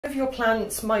Of your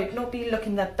plants might not be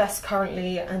looking their best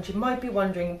currently, and you might be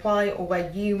wondering why or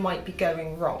where you might be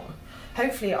going wrong.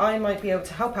 Hopefully I might be able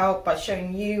to help out by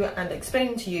showing you and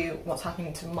explaining to you what's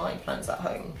happening to my plants at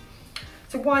home.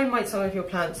 So why might some of your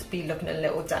plants be looking a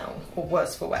little down, or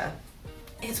worse for wear?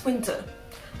 It's winter,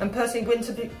 and personally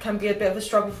winter can be a bit of a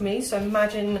struggle for me, so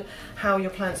imagine how your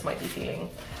plants might be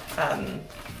feeling.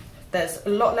 There's a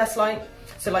lot less light,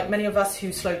 so like many of us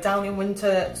who slow down in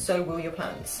winter, so will your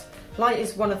plants. Light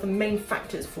is one of the main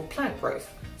factors for plant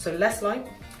growth, so less light,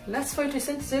 less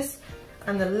photosynthesis,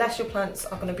 and the less your plants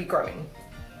are going to be growing.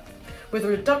 With a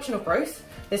reduction of growth,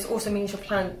 this also means your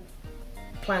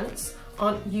plants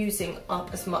aren't using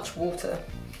up as much water.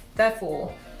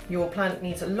 Therefore, your plant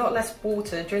needs a lot less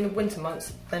water during the winter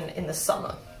months than in the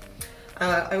summer.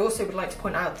 I also would like to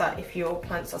point out that if your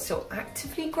plants are still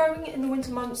actively growing in the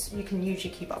winter months, you can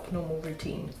usually keep up a normal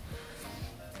routine.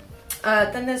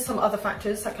 Then there's some other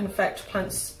factors that can affect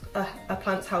a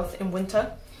plant's health in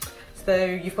winter. So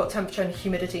you've got temperature and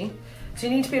humidity. So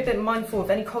you need to be a bit mindful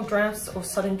of any cold drafts or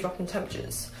sudden drop in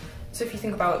temperatures. So if you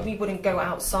think about it, we wouldn't go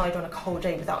outside on a cold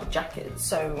day without a jacket.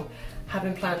 So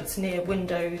having plants near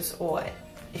windows, or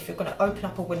if you're going to open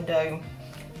up a window,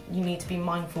 you need to be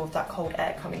mindful of that cold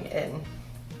air coming in.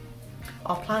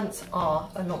 Our plants are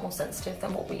a lot more sensitive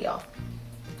than what we are.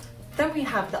 Then we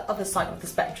have the other side of the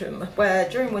spectrum, where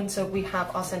during winter we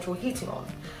have our central heating on.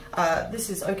 This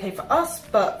is okay for us,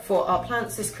 but for our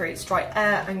plants this creates dry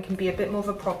air and can be a bit more of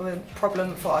a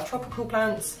problem for our tropical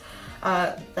plants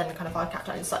than kind of our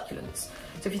cacti and succulents.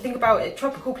 So if you think about it,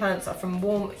 tropical plants are from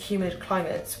warm, humid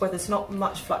climates where there's not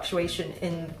much fluctuation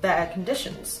in their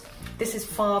conditions. This is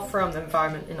far from the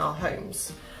environment in our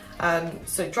homes.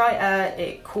 So dry air,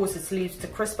 it causes leaves to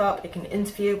crisp up, it can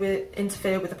interfere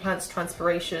with the plant's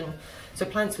transpiration. So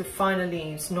plants with finer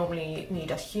leaves normally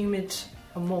need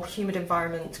a more humid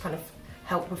environment to kind of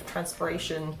help with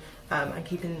transpiration and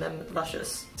keeping them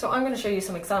luscious. So I'm going to show you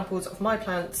some examples of my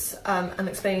plants and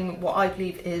explain what I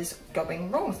believe is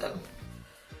going wrong with them.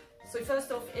 So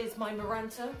first off is my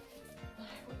Maranta,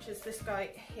 which is this guy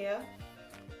here.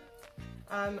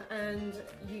 And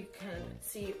you can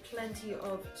see plenty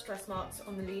of stress marks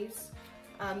on the leaves.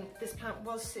 This plant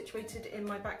was situated in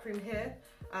my back room here,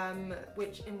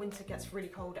 which in winter gets really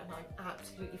cold, and I'm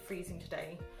absolutely freezing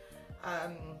today.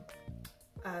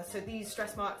 So these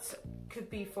stress marks could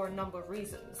be for a number of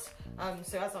reasons.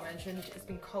 So as I mentioned, it's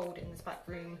been cold in this back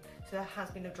room, so there has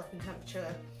been a drop in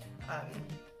temperature.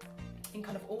 In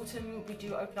kind of autumn, we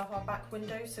do open up our back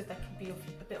window, so there can be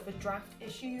a bit of a draft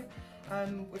issue,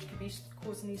 which could be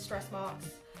causing these stress marks.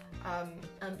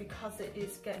 And because it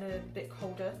is getting a bit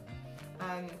colder,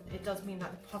 it does mean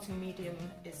that the potting medium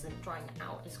isn't drying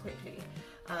out as quickly,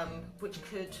 which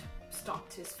could start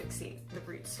to asphyxiate the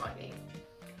roots slightly.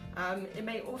 It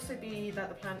may also be that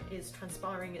the plant is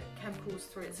transpiring chemicals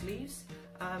through its leaves.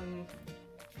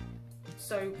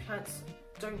 So plants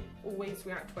don't always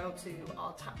react well to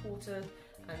our tap water,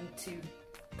 and to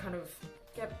kind of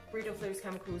get rid of those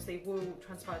chemicals, they will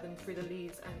transpire them through the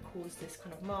leaves and cause this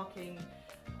kind of marking,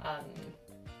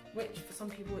 which for some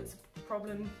people it's a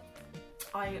problem.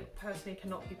 I personally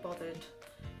cannot be bothered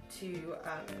to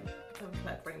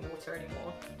collect rainwater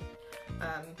anymore.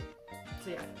 So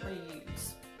yeah, I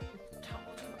use tap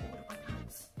water on all of my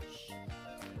plants.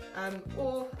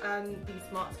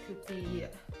 These marks could be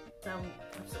down,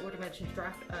 I've already mentioned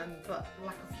draft, but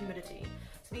lack of humidity.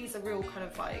 So these are real kind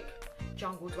of like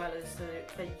jungle dwellers, so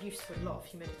they're used to a lot of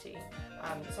humidity.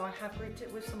 So I have grouped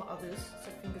it with some others, so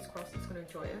fingers crossed it's going to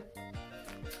enjoy it.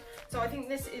 So I think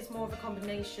this is more of a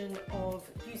combination of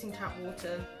using tap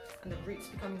water and the roots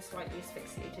becoming slightly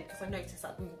asphyxiated, because I noticed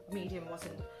that the medium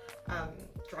wasn't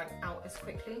drying out as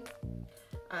quickly.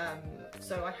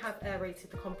 So I have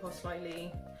aerated the compost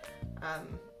slightly.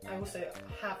 I also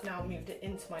have now moved it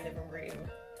into my living room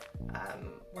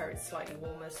where it's slightly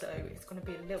warmer, so it's going to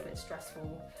be a little bit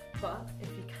stressful, but if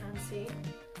you can see,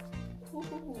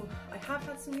 I have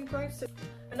had some new growth. So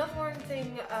another one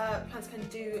thing plants can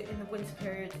do in the winter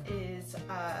period is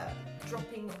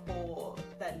dropping or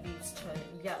their leaves turn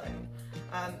yellow.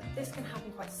 This can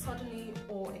happen quite suddenly,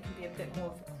 or it can be a bit more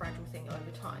of a gradual thing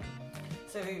over time.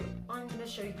 So I'm going to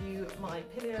show you my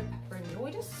Pilea perennoides,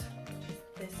 which is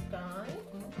this guy,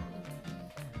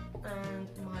 and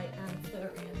my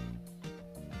anthurium.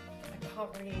 I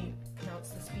can't really pronounce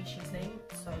the species name,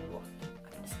 so I'm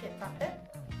going to skip that bit.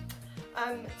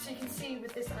 So you can see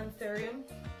with this anthurium,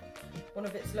 one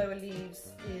of its lower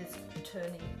leaves is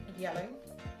turning yellow.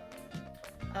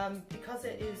 Because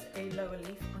it is a lower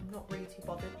leaf, I'm not really too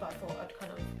bothered, but I thought I'd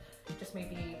kind of just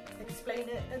maybe explain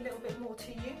it a little bit more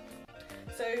to you.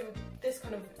 So this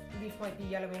kind of leaf might be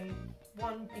yellowing,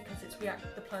 one, because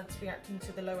the plant's reacting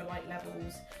to the lower light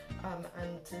levels,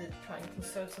 and to try and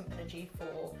conserve some energy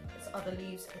for its other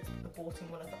leaves, it's aborting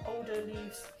one of the older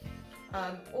leaves.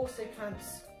 Also,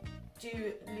 plants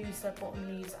do lose their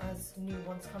bottom leaves as new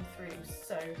ones come through,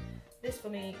 so this for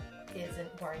me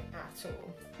isn't worrying at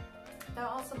all. There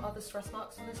are some other stress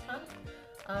marks on this plant,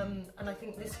 and I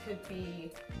think this could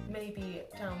be maybe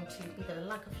down to either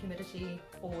lack of humidity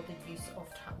or the use of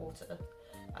tap water.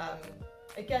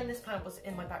 Again, this plant was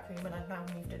in my back room and I've now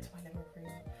moved it to my living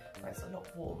room where it's a lot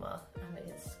warmer and it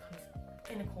is kind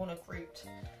of in a corner grouped.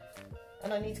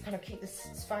 And I need to kind of keep this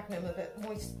sphagnum a bit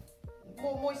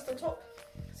more moist on top,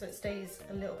 so it stays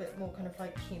a little bit more kind of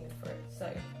like humid for it. So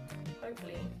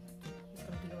hopefully he's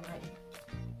going to be alright.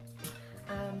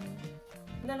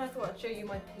 And then I thought I'd show you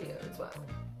my pileo as well.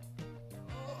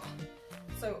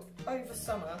 So over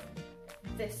summer,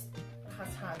 this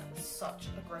has had such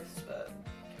a growth spurt.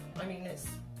 I mean, it's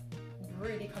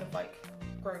really kind of like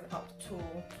grown up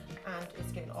tall and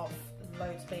it's given off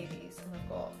loads of babies. And I've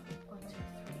got 1, 2,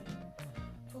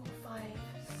 3, 4, 5,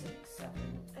 6, 7,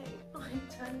 8, 9,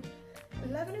 10,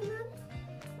 11 in there?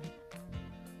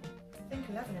 I think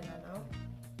 11 in there now,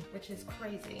 which is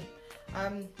crazy.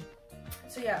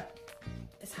 So yeah,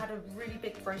 it's had a really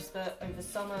big growth spurt over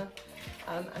summer,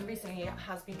 and recently it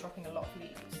has been dropping a lot of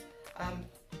leaves.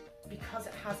 Because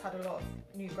it has had a lot of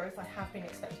new growth, I have been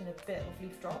expecting a bit of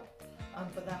leaf drop,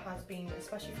 but there has been,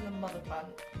 especially from the mother plant,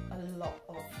 a lot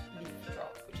of leaf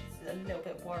drop, which is a little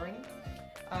bit worrying.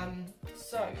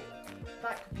 So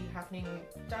that could be happening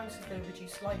down to the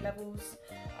reduced light levels.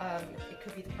 It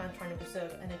could be the plant trying to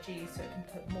preserve energy so it can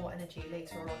put more energy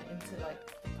later on into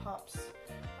like the pups.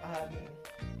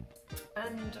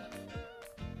 And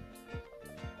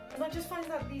I just find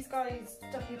that these guys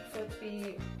definitely prefer to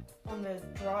be on the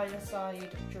drier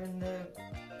side during the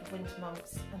winter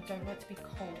months and don't like to be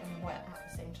cold and wet at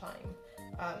the same time.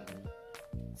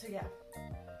 So yeah,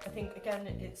 I think again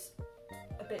it's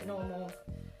a bit normal.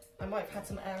 I might have had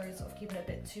some areas of keeping it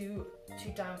a bit too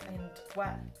damp and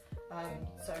wet,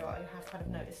 so I have kind of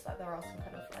noticed that there are some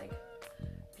kind of like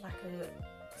blacker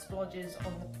splodges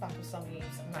on the back of some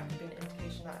leaves, and that could be an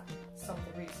indication that some of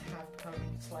the roots have become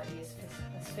slightly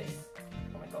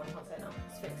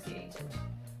asphyxiated.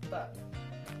 But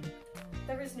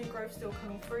there is new growth still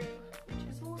coming through, which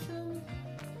is awesome,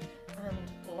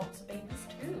 and lots of babies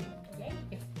too,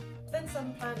 yay! Then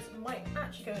some plants might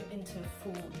actually go into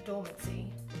full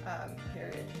dormancy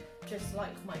period, just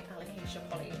like my alocasia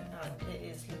poly, and it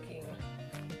is looking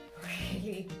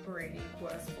really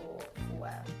worse for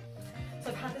wear. So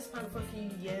I've had this plant for a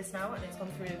few years now, and it's gone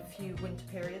through a few winter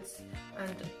periods,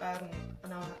 and I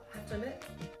have to admit,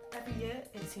 every year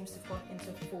it seems to have gone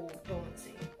into full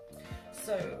dormancy.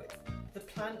 So the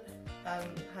plant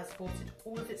has aborted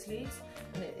all of its leaves,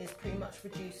 and it is pretty much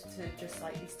reduced to just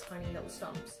like these tiny little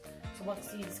stumps. So once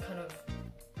these kind of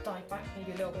die back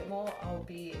maybe a little bit more, I'll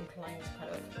be inclined to kind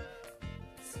of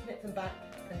snip them back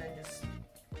and then just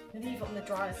leave it on the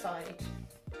drier side,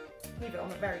 leave it on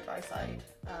the very dry side,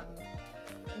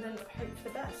 and then hope for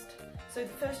the best. So the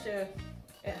first year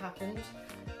it happened,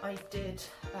 I did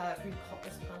repot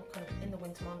this plant kind of in the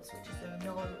winter months, which is a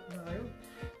no.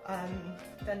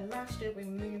 Then last year we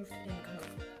moved in kind of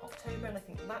October, and I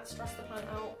think that stressed the plant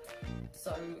out.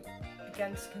 So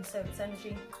again, to conserve its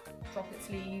energy, drop its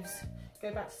leaves,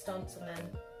 go back to stunts, and then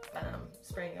bam,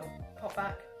 spring it'll pop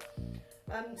back.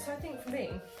 So I think for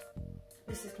me,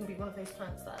 this is going to be one of those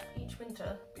plants that each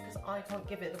winter, because I can't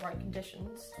give it the right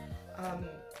conditions,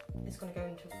 it's going to go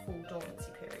into a full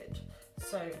dormancy period.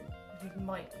 So you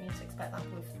might need to expect that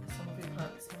with some of your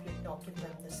plants if you're not giving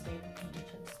them the stable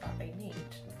conditions that they need.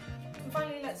 And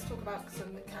finally, let's talk about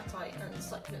some cacti and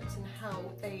succulents and how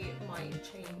they might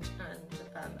change and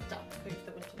adapt over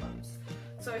the winter months.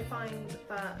 So I find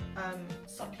that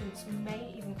succulents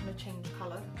may even kind of change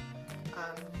colour.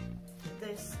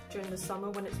 This during the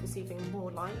summer when it's receiving more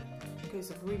light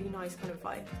goes a really nice kind of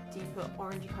like deeper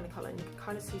orangey kind of colour, and you can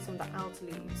kind of see some of the outer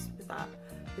leaves with that.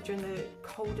 But during the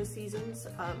colder seasons,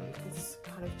 it's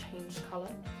kind of changed colour.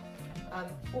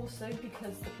 Also,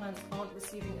 because the plants aren't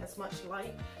receiving as much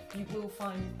light, you will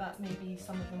find that maybe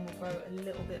some of them will grow a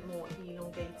little bit more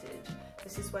elongated.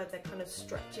 This is where they're kind of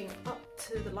stretching up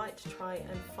to the light to try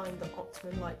and find the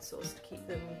optimum light source to keep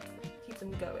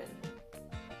them going.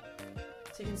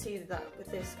 So you can see that with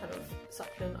this kind of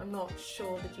succulent, I'm not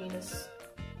sure the genus,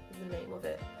 the name of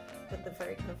it, but the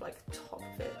very kind of like top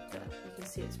of it, that you can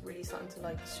see it's really starting to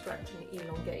like stretch and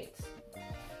elongate.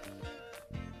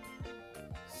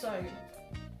 So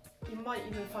you might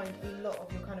even find a lot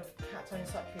of your kind of cat-eye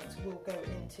succulents will go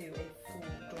into a full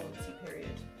dormancy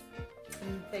period,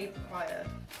 and they require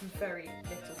very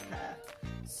little care.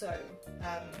 So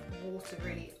water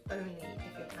really only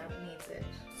if your plant needs it.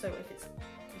 So if it's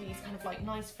these kind of like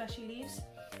nice fleshy leaves,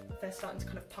 if they're starting to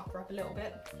kind of pucker up a little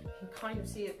bit, you can kind of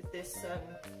see it with this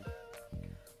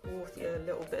Orthia a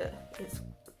little bit. Its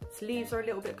leaves are a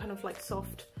little bit kind of like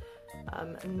soft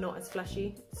and not as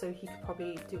fleshy, so he could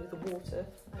probably do with the water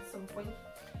at some point.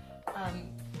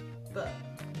 But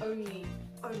only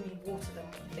water them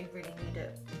if they really need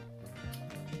it.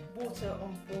 Water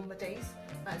on warmer days,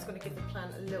 that is going to give the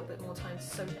plant a little bit more time to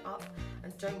soak it up,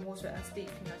 and don't water it as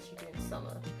deeply as you do in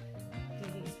summer.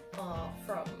 These are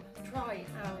from dry,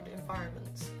 arid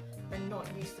environments. They're not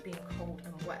used to being cold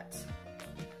and wet.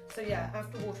 So yeah,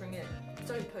 after watering it,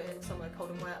 don't put it somewhere cold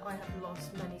and wet. I have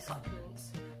lost many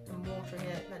succulents from watering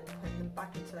it and then putting them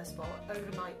back into their spot.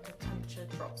 Overnight the temperature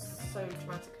drops so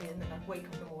dramatically, and then I wake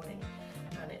up in the morning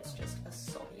and it's just a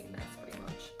soggy mess pretty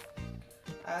much.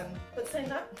 But saying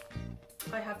that,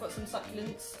 I have got some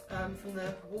succulents from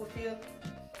the Orthia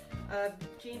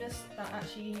genus that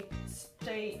actually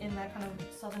stay in their kind of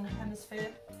southern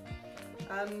hemisphere.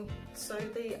 So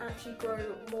they actually grow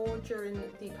more during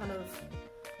the kind of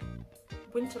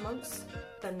winter months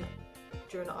than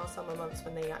during our summer months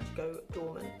when they actually go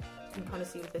dormant. You can kind of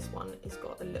see with this one, it's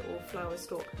got a little flower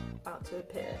stalk about to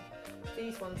appear.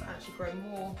 These ones actually grow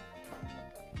more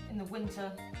in the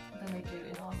winter than they do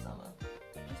in our summer.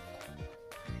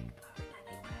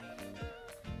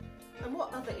 And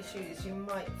what other issues you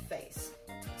might face?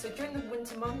 So during the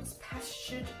winter months, pests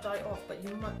should die off, but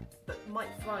might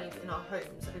thrive in our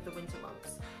homes over the winter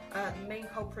months. The main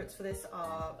culprits for this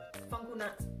are fungal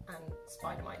gnats and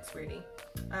spider mites, really.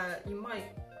 You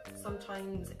might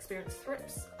sometimes experience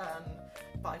thrips,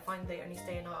 but I find they only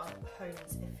stay in our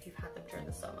homes if you've had them during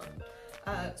the summer.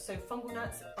 So fungal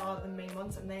gnats are the main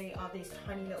ones, and they are these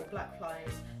tiny little black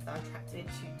flies that are attracted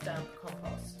to damp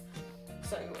compost.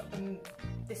 So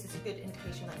this is a good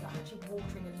indication that you're actually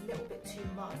watering a little bit too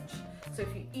much. So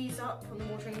if you ease up on the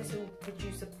watering, this will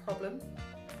reduce the problem.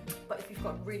 But if you've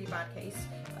got a really bad case,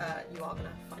 you are going to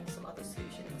have to find some other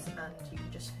solutions, and you can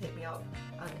just hit me up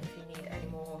if you need any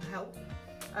more help.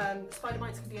 Spider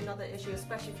mites can be another issue,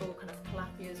 especially for kind of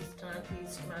calatheas,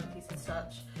 stramanthes and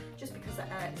such, just because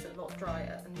the air is a lot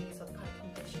drier, and these are the kind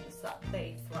of conditions that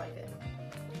they thrive in.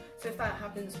 So if that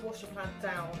happens, wash your plant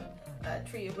down,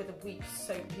 treat it with a weak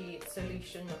soapy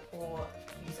solution, or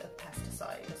use a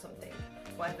pesticide or something,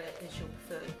 whatever is your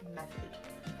preferred method.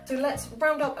 So let's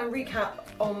round up and recap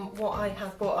on what I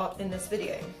have brought up in this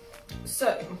video.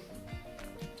 So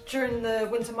during the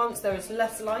winter months there is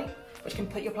less light, which can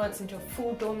put your plants into a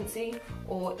full dormancy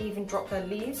or even drop their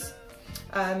leaves.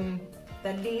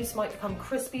 Their leaves might become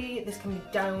crispy. This can be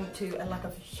down to a lack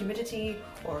of humidity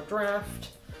or a draft.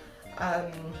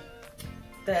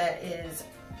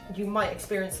 You might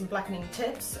experience some blackening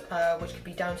tips, which could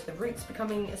be down to the roots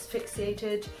becoming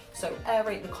asphyxiated. So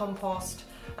aerate the compost,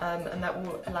 and that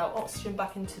will allow oxygen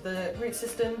back into the root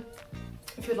system.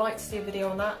 If you'd like to see a video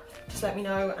on that, just let me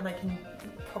know and I can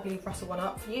probably rustle one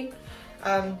up for you.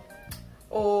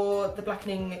 Or the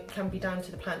blackening can be down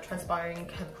to the plant transpiring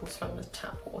chemicals from the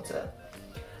tap water.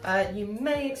 You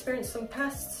may experience some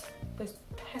pests, those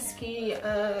pesky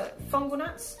fungal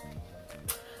gnats.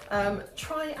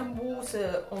 Try and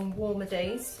water on warmer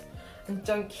days, and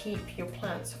don't keep your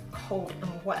plants cold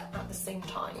and wet at the same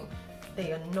time.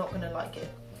 They are not going to like it.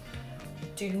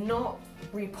 Do not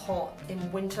repot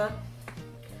in winter.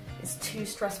 It's too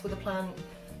stressful for the plant.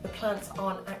 The plants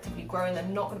aren't actively growing, they're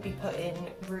not going to be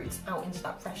putting roots out into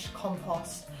that fresh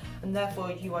compost, and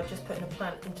therefore you are just putting a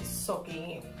plant into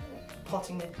soggy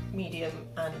potting medium,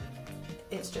 and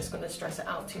it's just going to stress it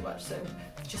out too much. So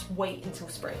just wait until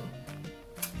spring.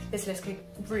 This list could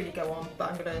really go on,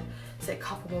 but I'm going to say a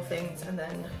couple more things and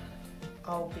then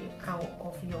I'll be out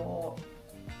of your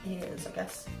ears, I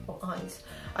guess, or eyes.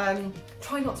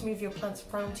 Try not to move your plants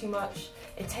around too much.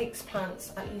 It takes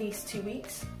plants at least 2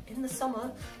 weeks in the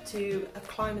summer to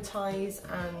acclimatise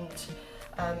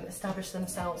and establish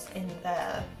themselves in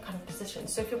their kind of position.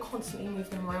 So if you're constantly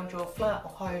moving them around your flat or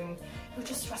home, you're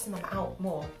just stressing them out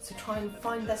more. So try and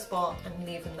find their spot and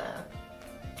leave them there.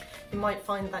 You might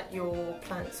find that your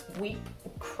plants weep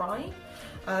or cry.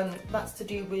 That's to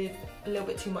do with a little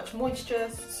bit too much moisture,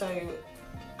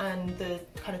 and the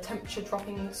kind of temperature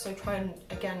dropping, so try and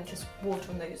again just water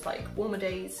on those like warmer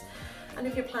days. And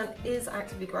if your plant is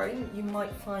actively growing, you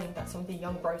might find that some of the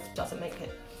young growth doesn't make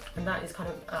it, and that is kind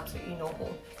of absolutely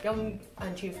normal. Young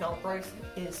and juvenile growth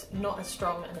is not as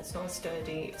strong and it's not as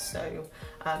sturdy, so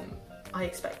I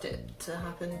expect it to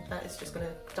happen, that it's just going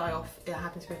to die off. It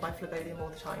happens with my Phlebodium all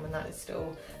the time, and that is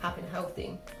still happy and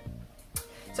healthy.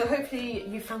 So hopefully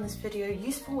you found this video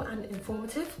useful and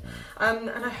informative, and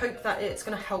I hope that it's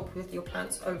going to help with your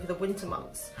plants over the winter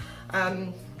months.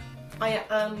 I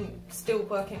am still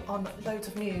working on loads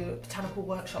of new botanical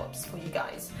workshops for you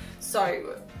guys,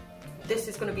 so this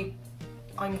is going to be,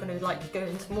 I'm going to like go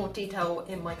into more detail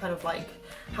in my kind of like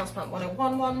Houseplant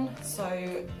 101 one,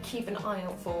 so keep an eye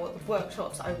out for the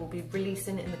workshops I will be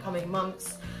releasing in the coming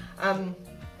months.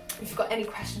 If you've got any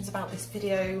questions about this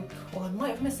video, or I might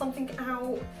have missed something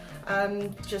out,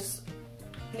 just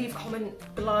leave a comment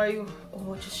below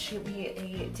or just shoot me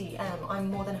a DM. I'm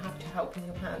more than happy to help with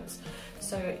your plants.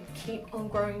 So keep on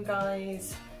growing,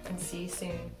 guys, and see you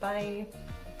soon. Bye.